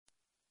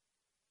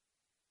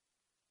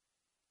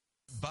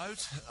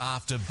Boat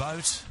after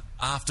boat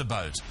after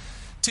boat.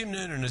 Tim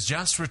Noonan has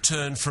just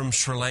returned from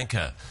Sri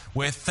Lanka,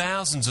 where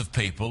thousands of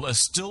people are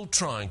still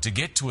trying to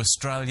get to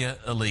Australia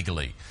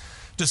illegally.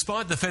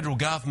 Despite the federal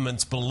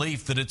government's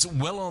belief that it's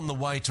well on the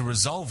way to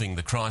resolving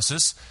the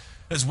crisis,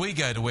 as we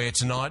go to air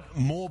tonight,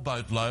 more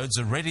boatloads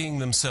are readying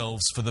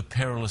themselves for the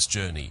perilous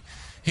journey.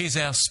 Here's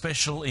our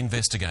special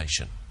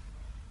investigation.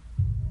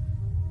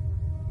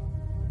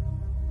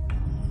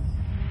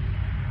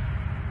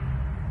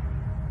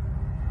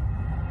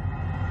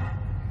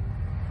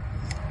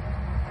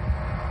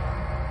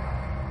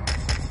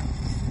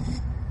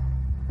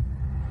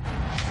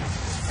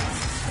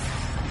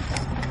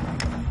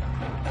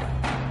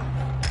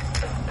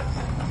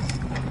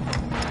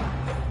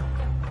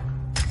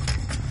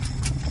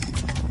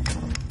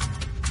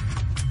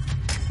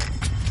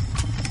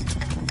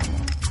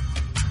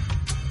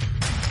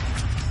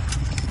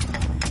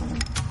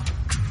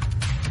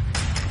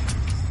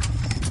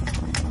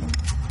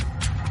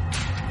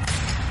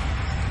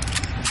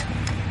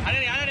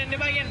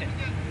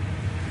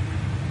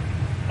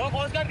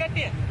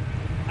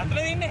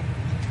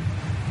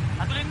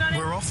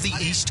 We're off the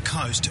east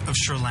coast of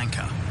Sri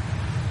Lanka.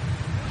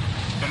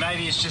 The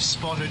Navy has just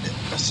spotted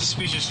a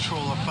suspicious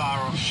trawler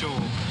far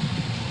offshore.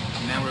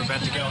 Now we're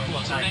about to go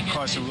and take a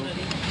closer look.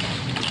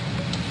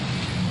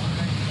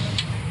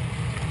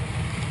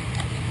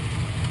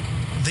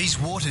 These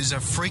waters are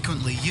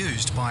frequently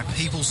used by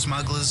people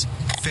smugglers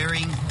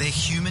ferrying their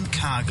human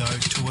cargo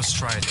to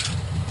Australia.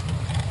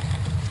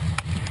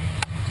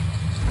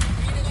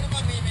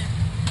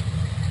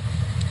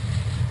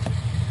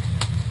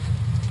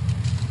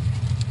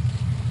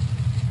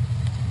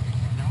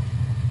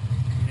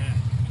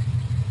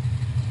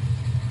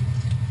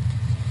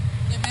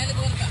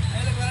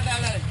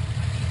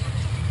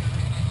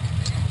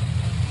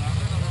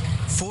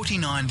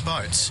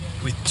 Boats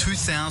with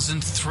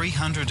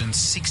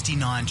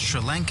 2,369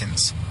 Sri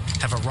Lankans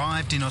have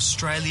arrived in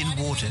Australian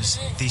waters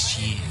this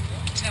year.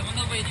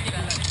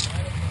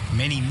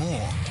 Many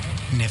more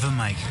never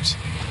make it.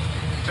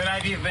 The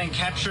Navy have been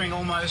capturing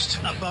almost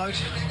a boat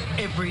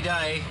every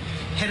day,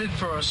 headed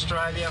for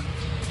Australia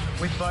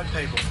with boat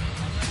people.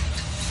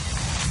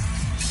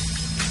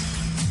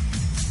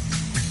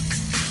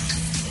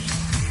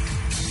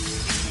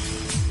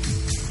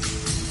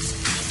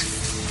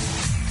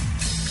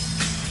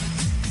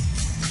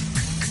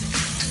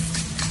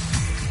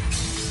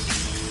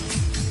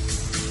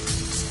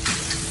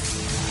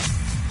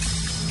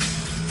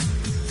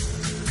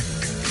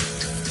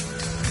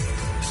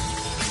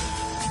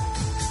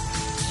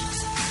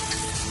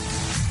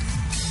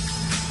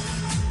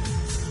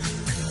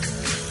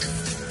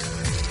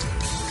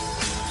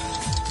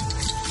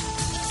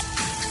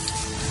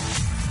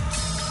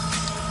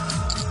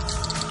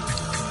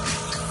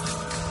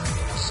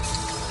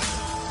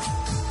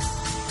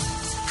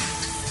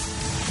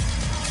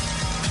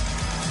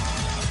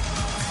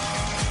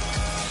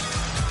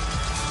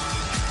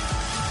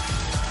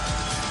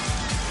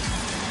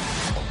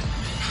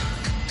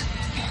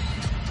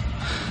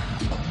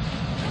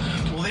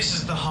 This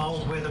is the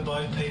hold where the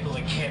boat people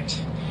are kept.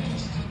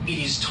 It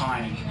is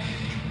tiny.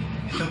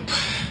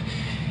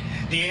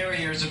 The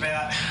area is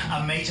about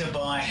 1 metre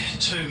by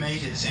 2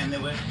 metres, and there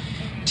were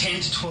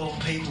 10 to 12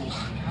 people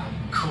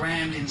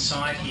crammed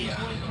inside here.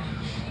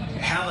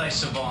 How they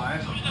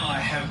survive, I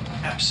have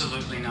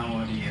absolutely no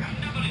idea.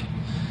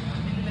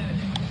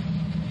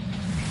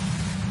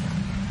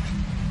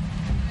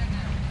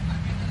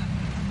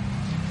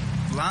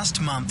 Last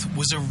month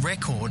was a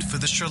record for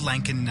the Sri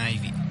Lankan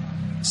Navy.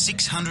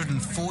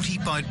 640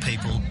 boat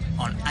people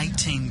on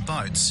 18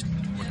 boats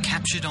were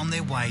captured on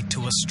their way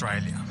to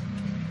Australia.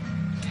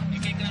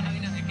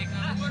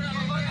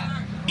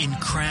 In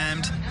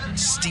crammed,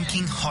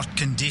 stinking hot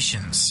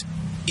conditions,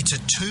 it's a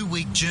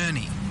 2-week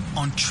journey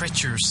on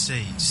treacherous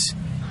seas.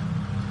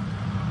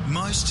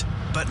 Most,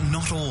 but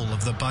not all,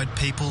 of the boat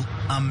people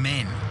are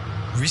men,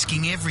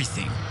 risking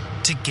everything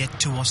to get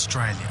to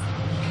Australia.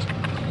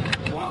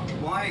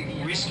 Why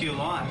risk your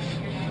life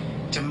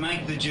to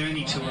make the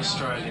journey to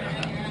Australia?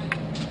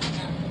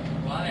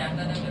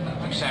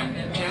 So I'm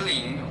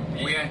telling,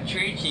 we are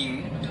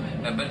chasing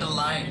a better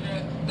life.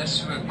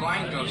 That's we're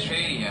going to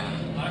Australia.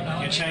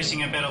 You're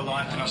chasing a better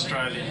life in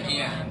Australia?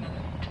 Yeah.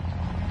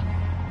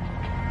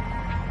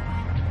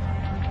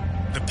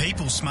 The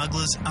people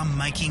smugglers are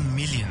making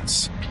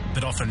millions,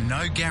 but offer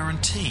no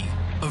guarantee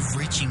of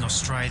reaching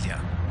Australia,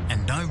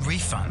 and no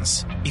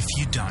refunds if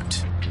you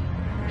don't.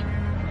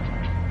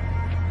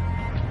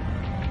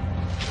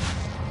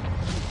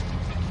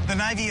 The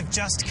Navy have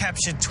just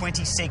captured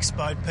 26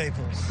 boat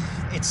people.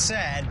 It's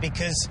sad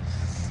because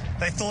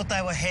they thought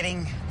they were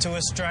heading to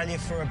Australia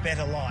for a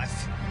better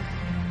life.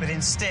 But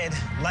instead,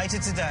 later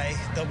today,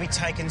 they'll be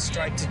taken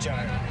straight to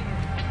jail.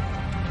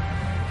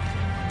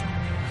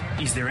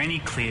 Is there any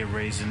clear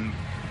reason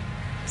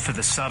for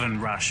the sudden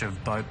rush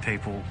of boat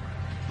people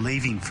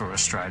leaving for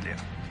Australia?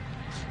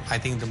 I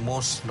think the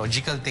most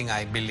logical thing,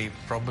 I believe,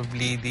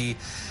 probably the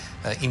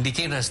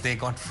indicators they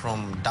got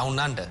from down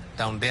under.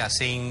 Down there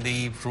saying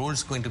the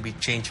rules going to be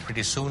changed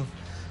pretty soon.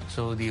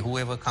 So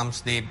whoever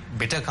comes, they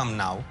better come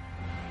now.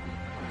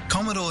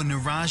 Commodore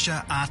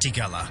Niraja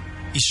Artigala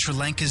is Sri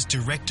Lanka's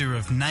Director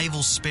of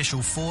Naval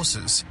Special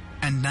Forces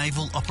and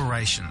Naval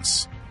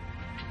Operations.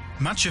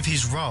 Much of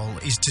his role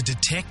is to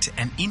detect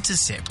and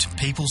intercept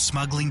people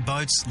smuggling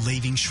boats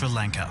leaving Sri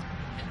Lanka.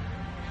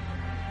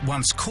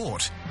 Once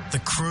caught, the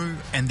crew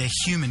and their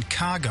human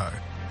cargo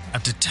are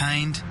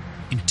detained,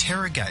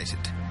 interrogated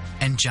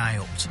and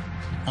jailed,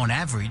 on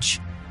average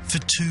for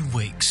 2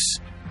 weeks.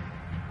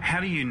 How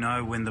do you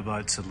know when the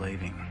boats are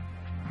leaving?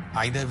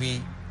 Either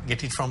we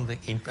get it from the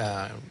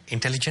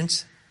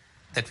intelligence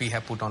that we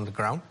have put on the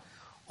ground,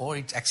 or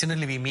it's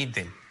accidentally we meet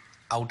them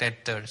out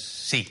at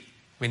sea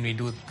when we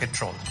do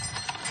patrol.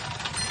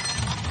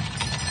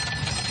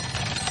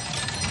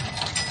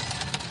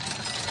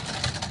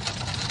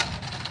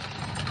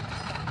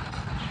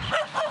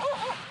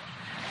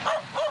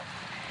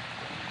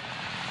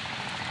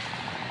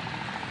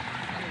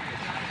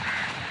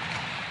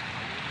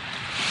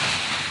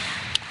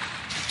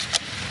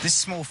 This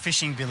small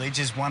fishing village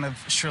is one of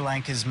Sri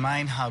Lanka's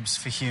main hubs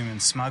for human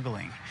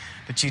smuggling.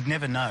 But you'd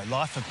never know.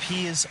 Life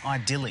appears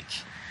idyllic,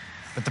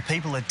 but the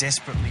people are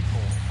desperately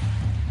poor.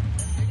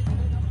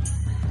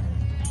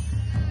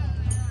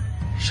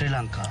 Sri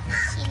Lanka.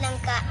 Sri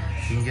Lanka.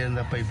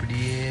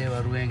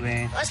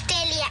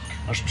 Australia.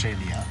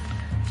 Australia.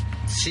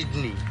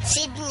 Sydney.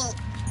 Sydney.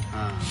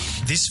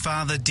 This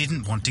father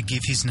didn't want to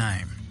give his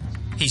name.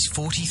 He's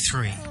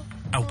 43,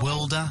 a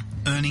welder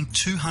earning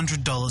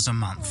 $200 a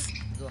month.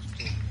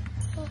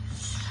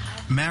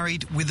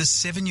 Married with a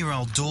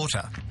 7-year-old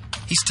daughter,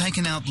 he's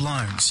taken out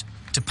loans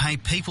to pay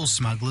people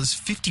smugglers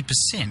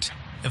 50%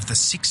 of the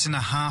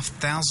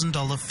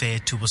 $6,500 fare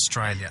to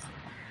Australia.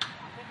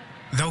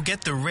 They'll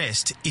get the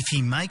rest if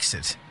he makes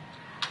it.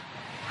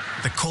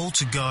 The call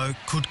to go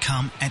could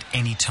come at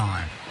any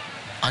time.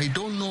 I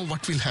don't know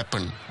what will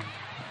happen.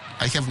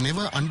 I have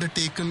never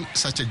undertaken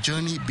such a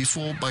journey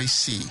before by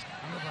sea.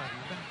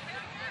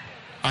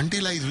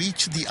 Until I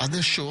reach the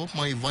other shore,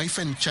 my wife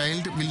and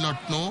child will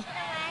not know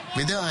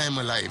whether I am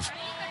alive.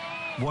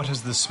 What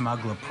has the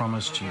smuggler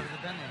promised you?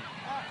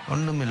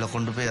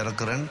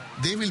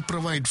 They will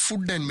provide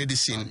food and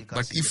medicine,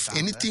 but if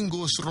anything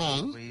goes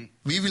wrong,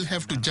 we will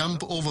have to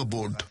jump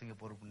overboard.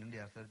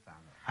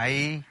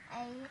 I-O-N.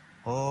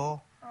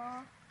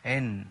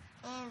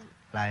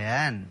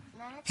 Lion.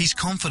 He's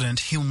confident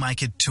he'll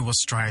make it to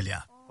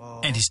Australia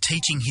and is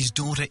teaching his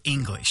daughter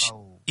English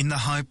in the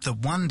hope that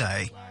one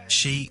day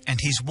she and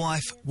his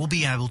wife will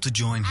be able to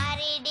join him.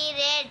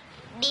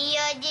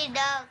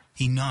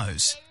 He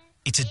knows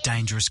it's a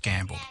dangerous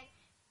gamble.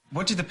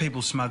 What did the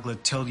people smuggler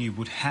tell you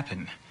would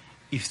happen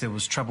if there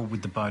was trouble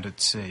with the boat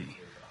at sea?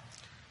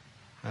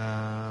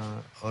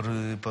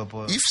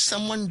 If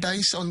someone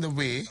dies on the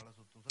way,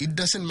 it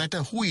doesn't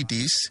matter who it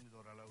is,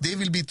 they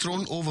will be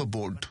thrown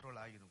overboard.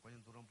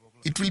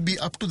 It will be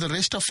up to the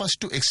rest of us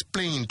to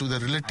explain to the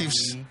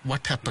relatives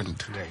what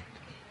happened.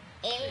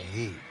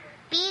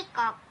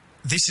 Peacock.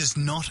 This is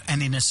not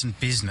an innocent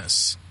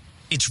business.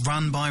 It's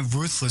run by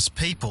ruthless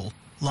people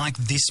like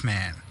this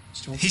man.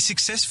 He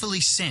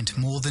successfully sent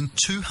more than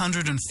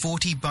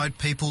 240 boat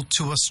people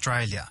to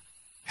Australia.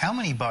 How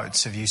many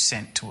boats have you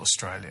sent to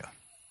Australia?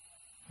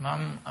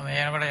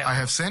 I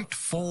have sent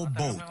 4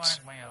 boats.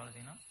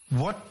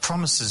 What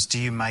promises do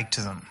you make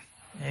to them?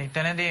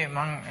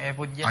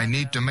 I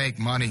need to make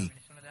money,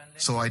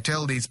 so I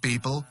tell these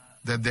people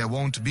that there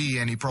won't be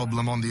any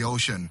problem on the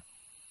ocean.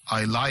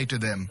 I lie to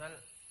them.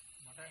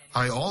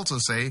 I also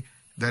say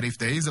that if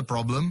there is a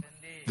problem,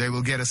 they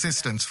will get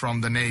assistance from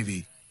the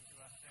Navy.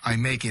 I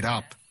make it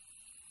up.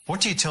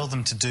 What do you tell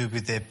them to do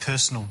with their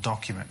personal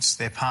documents,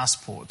 their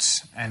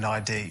passports and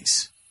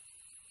IDs?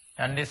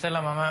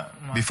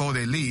 Before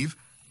they leave,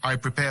 I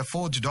prepare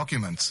forged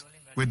documents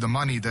with the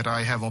money that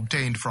I have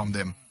obtained from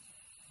them.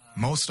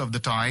 Most of the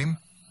time,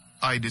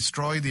 I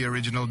destroy the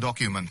original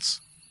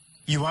documents.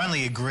 You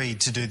only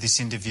agreed to do this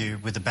interview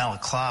with a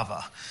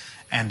balaclava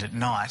and at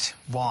night.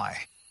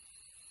 Why?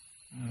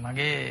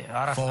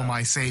 For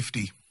my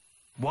safety.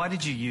 Why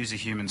did you use a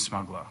human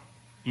smuggler?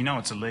 You know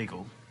it's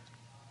illegal.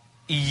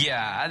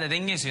 Yeah, the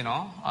thing is,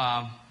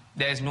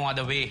 there's no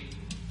other way.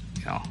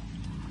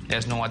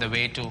 There's no other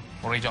way to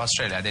reach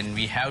Australia. Then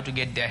we have to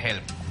get their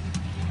help.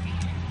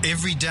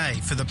 Every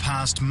day for the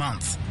past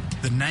month,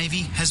 the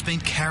Navy has been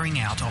carrying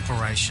out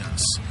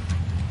operations.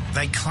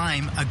 They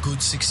claim a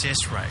good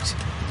success rate,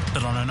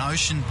 but on an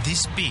ocean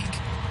this big,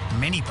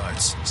 many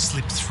boats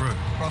slip through.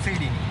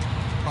 Proceeding.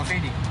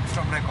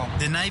 Stop record.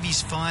 The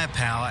Navy's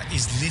firepower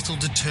is little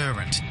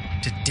deterrent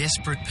to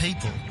desperate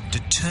people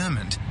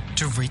determined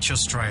to reach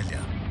Australia.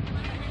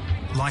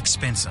 Like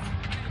Spencer.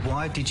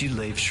 Why did you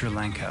leave Sri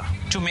Lanka?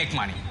 To make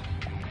money.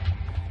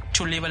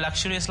 To live a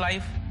luxurious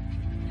life.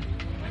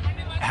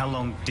 How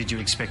long did you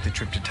expect the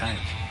trip to take?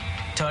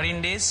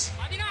 13 days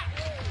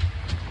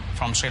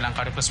from Sri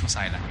Lanka to Christmas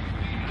Island.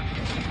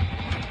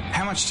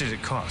 How much did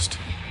it cost?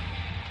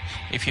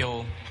 If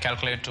you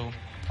calculate to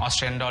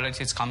Australian dollars,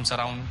 it comes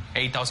around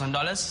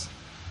 $8,000.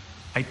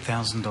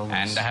 $8,000.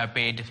 And I have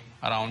paid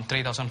around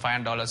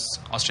 $3,500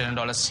 Australian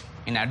dollars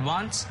in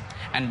advance.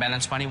 and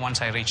balance money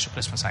once I reach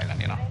Christmas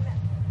Island,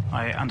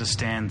 I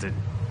understand that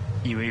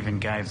you even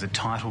gave the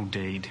title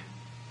deed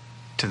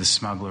to the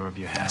smuggler of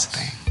your house. That's the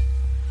thing.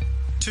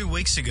 2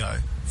 weeks ago,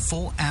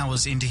 4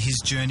 hours into his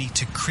journey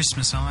to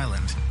Christmas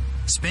Island,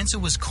 Spencer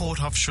was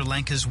caught off Sri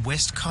Lanka's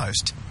west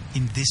coast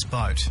in this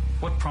boat.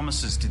 What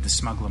promises did the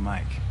smuggler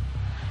make?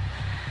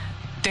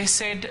 They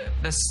said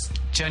this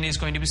journey is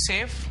going to be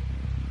safe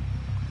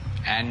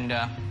and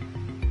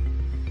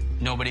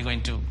nobody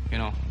going to,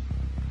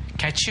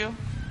 catch you.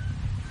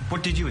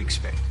 What did you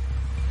expect?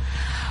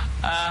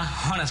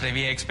 Honestly,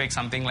 we expect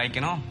something like,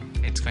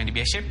 it's going to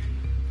be a ship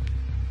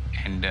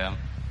and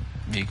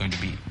we're going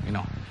to be,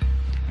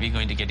 we're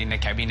going to get in a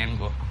cabin and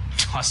go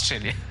to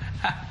Australia.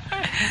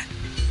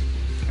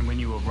 And when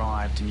you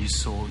arrived and you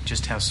saw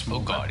just how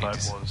small that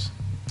boat was?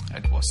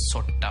 It was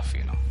so tough,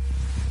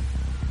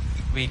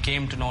 We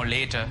came to know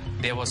later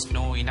there was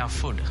no enough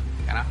food,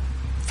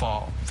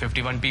 for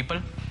 51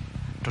 people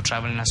to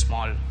travel in a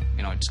small,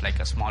 it's like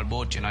a small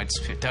boat, it's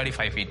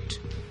 35 feet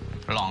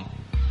long.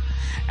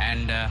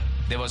 And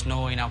there was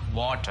no enough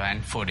water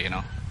and food,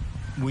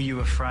 Were you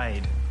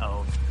afraid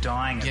of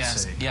dying at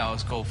sea? Yeah,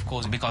 of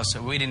course, because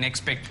we didn't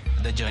expect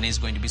the journey is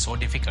going to be so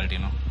difficult,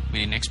 We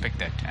didn't expect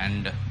that.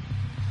 And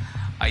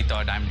I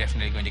thought I'm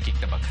definitely going to kick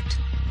the bucket.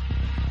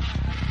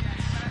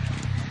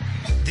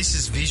 This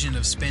is vision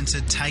of Spencer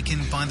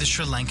taken by the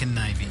Sri Lankan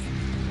Navy.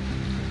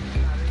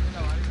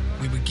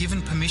 We were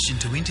given permission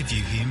to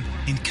interview him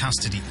in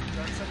custody.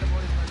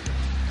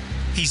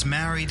 He's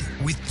married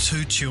with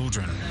 2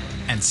 children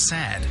and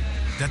sad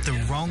that the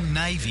wrong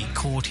Navy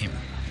caught him.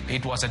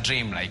 It was a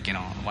dream,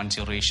 once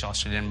you reach the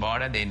Australian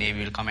border, the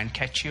Navy will come and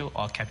catch you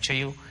or capture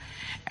you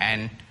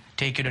and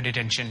take you to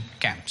detention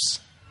camps.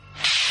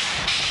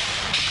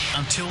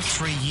 Until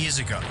 3 years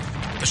ago,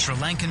 the Sri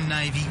Lankan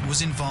Navy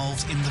was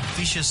involved in the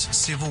vicious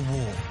civil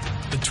war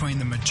between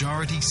the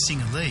majority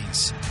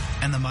Sinhalese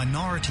and the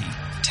minority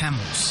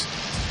Tamils.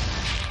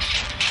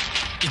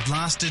 It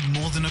lasted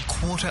more than a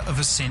quarter of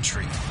a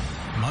century.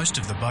 Most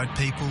of the boat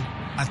people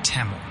are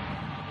Tamil.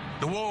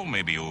 The war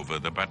may be over,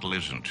 the battle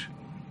isn't.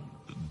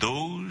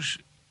 Those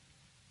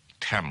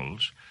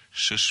Tamils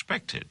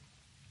suspected,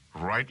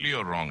 rightly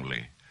or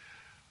wrongly,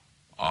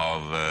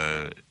 of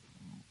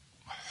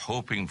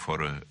hoping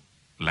for a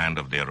land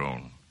of their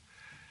own.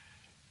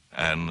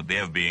 And they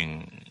are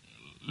being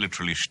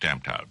literally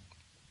stamped out.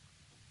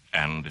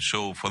 And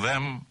so for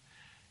them,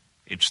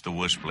 it's the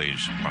worst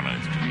place on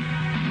earth to be.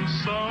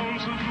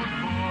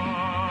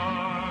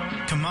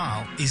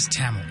 Kamal is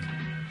Tamil.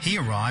 He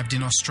arrived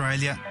in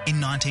Australia in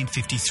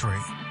 1953.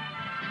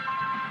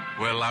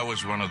 Well, I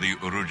was one of the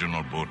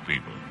original boat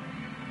people,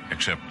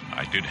 except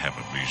I did have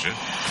a visa.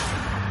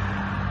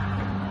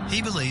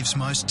 He believes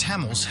most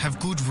Tamils have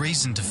good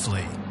reason to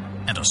flee,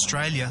 and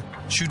Australia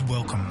should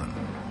welcome them.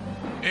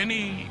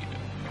 Any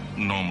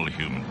normal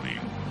human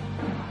being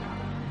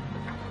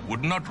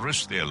would not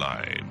risk their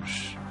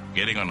lives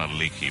getting on a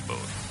leaky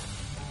boat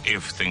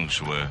if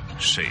things were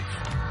safe.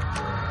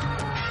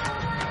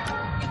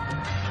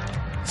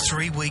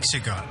 3 weeks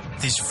ago,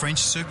 this French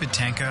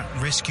supertanker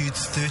rescued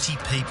 30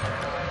 people.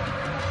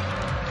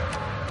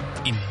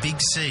 In big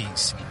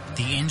seas,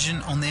 the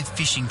engine on their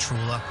fishing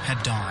trawler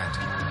had died.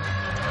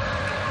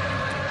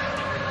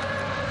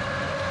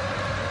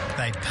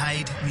 They'd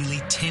paid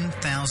nearly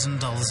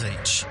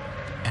 $10,000 each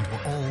and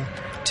were all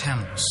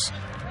Tamils.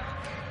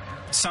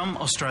 Some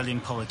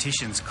Australian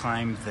politicians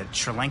claim that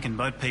Sri Lankan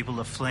boat people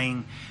are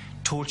fleeing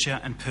torture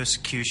and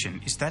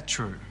persecution. Is that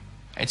true?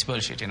 It's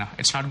bullshit,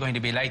 It's not going to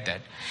be like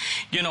that.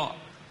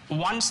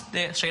 Once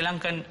the Sri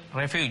Lankan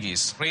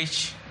refugees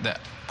reach the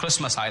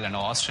Christmas Island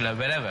or Australia,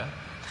 wherever,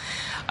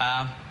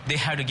 they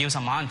have to give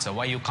some answer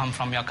why you come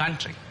from your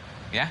country.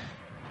 Yeah?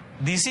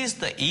 This is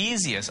the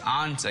easiest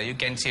answer you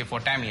can say for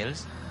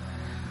Tamils.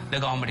 The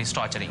government is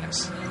torturing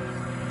us.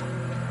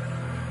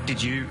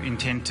 Did you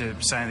intend to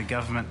say the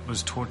government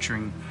was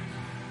torturing?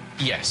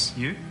 Yes.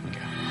 You? Okay.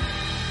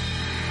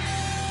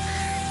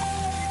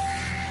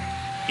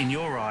 In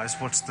your eyes,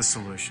 what's the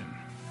solution?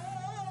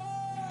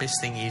 Best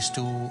thing is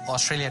to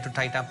Australia to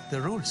tighten up the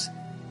rules,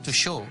 to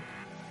show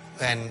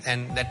and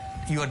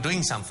that you are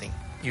doing something.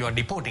 You are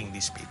deporting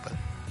these people.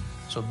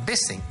 So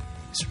best thing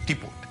is to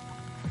deport.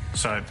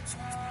 So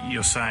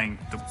you're saying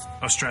that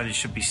Australia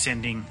should be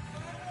sending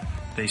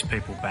these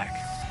people back?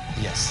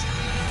 Yes.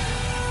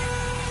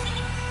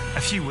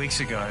 A few weeks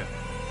ago,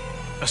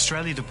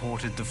 Australia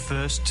deported the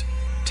first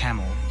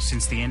Tamil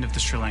since the end of the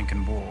Sri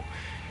Lankan War.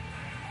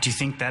 Do you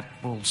think that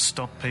will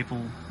stop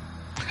people?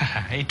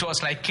 It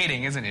was like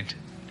kidding, isn't it?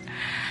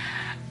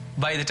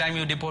 By the time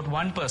you deport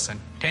one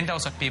person,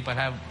 10,000 people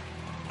have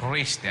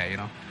reached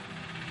there,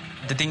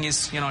 The thing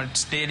is,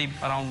 it's daily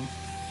around,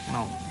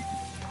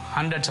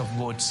 hundreds of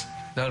boats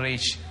that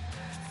reach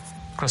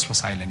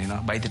Christmas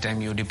Island, by the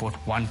time you deport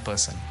one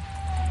person.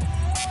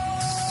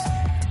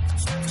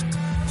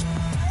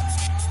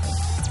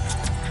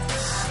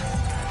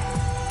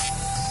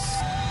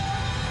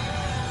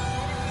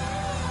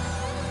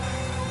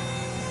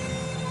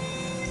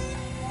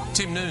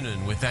 Tim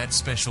Noonan with that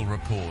special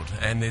report,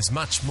 and there's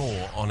much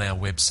more on our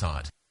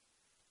website.